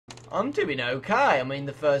I'm doing okay. I mean,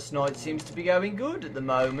 the first night seems to be going good at the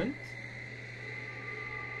moment.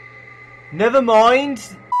 Never mind.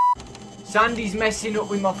 Sandy's messing up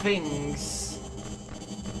with my things.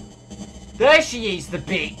 There she is, the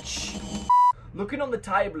bitch. Looking on the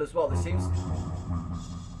table as well, there seems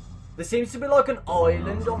to be like an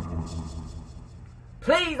island on...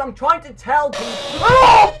 Please, I'm trying to tell people...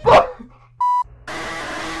 Oh, fuck!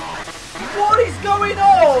 What is going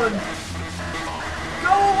on? Go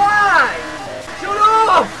away! Shut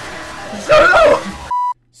up! Shut up!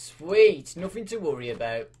 Sweet, nothing to worry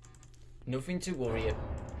about. Nothing to worry about.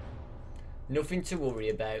 Nothing to worry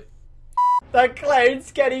about. The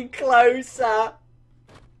clown's getting closer.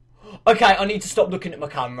 Okay, I need to stop looking at my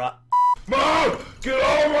camera. Mom! Get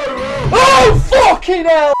out of my room! Oh, fucking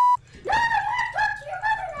hell!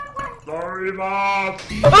 Sorry, Mom!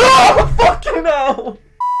 Oh, fucking hell!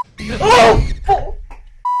 Oh, fuck!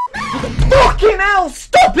 Fucking hell!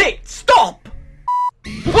 Stop it! Stop!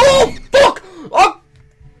 Oh, fuck! Oh,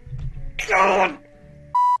 God!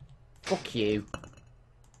 Fuck you.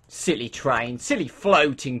 Silly train. Silly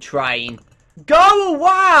floating train. Go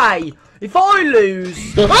away! If I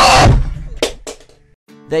lose...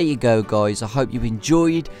 There you go, guys. I hope you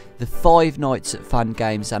enjoyed the 5 Nights at Fan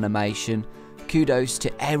Games animation. Kudos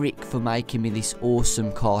to Eric for making me this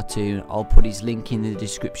awesome cartoon. I'll put his link in the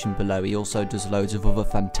description below. He also does loads of other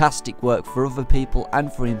fantastic work for other people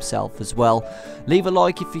and for himself as well. Leave a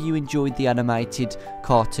like if you enjoyed the animated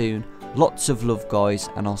cartoon. Lots of love, guys,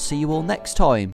 and I'll see you all next time.